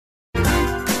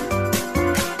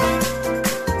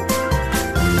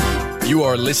You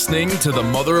are listening to the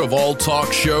Mother of All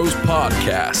Talk Shows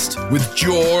podcast with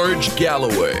George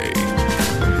Galloway.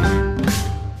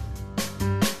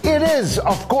 It is,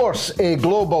 of course, a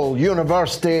global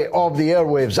university of the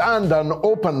airwaves and an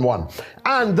open one.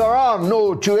 And there are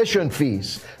no tuition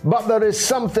fees. But there is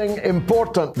something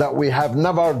important that we have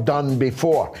never done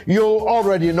before. You'll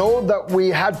already know that we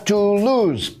had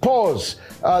to pause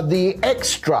the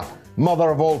extra Mother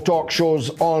of All Talk shows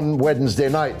on Wednesday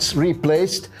nights,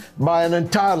 replaced by an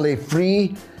entirely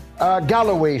free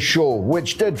Galloway show,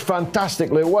 which did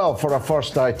fantastically well for a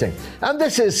first outing. And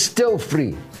this is still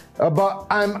free. But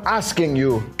I'm asking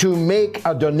you to make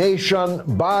a donation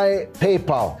by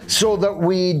PayPal so that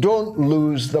we don't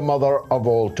lose the Mother of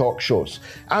All Talk shows.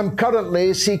 I'm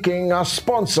currently seeking a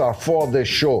sponsor for this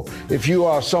show. If you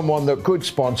are someone that could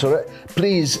sponsor it,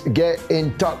 please get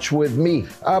in touch with me.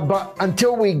 But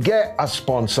until we get a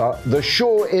sponsor, the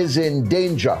show is in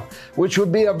danger, which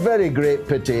would be a very great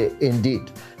pity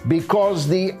indeed, because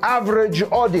the average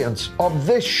audience of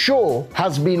this show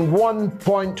has been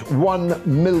 1.1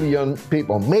 million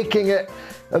people, making it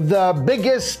the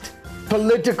biggest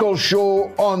political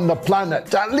show on the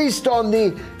planet, at least on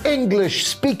the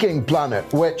English-speaking planet,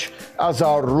 which, as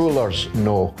our rulers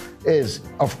know, is,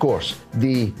 of course,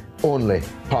 the only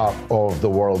part of the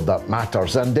world that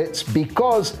matters. And it's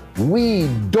because we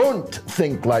don't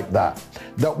think like that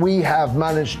we have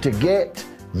managed to get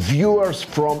viewers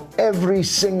from every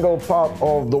single part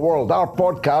of the world. Our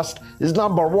podcast is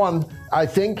number one, I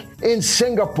think, in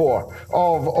Singapore,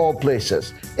 of all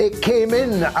places. It came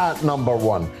in at number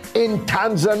one in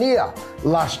Tanzania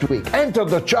last week, entered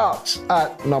the charts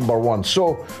at number one.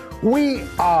 So we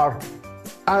are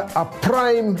a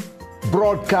prime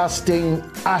broadcasting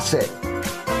asset.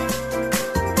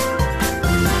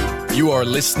 You are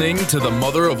listening to the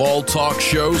Mother of All Talk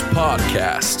Shows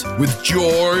podcast with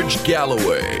George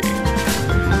Galloway.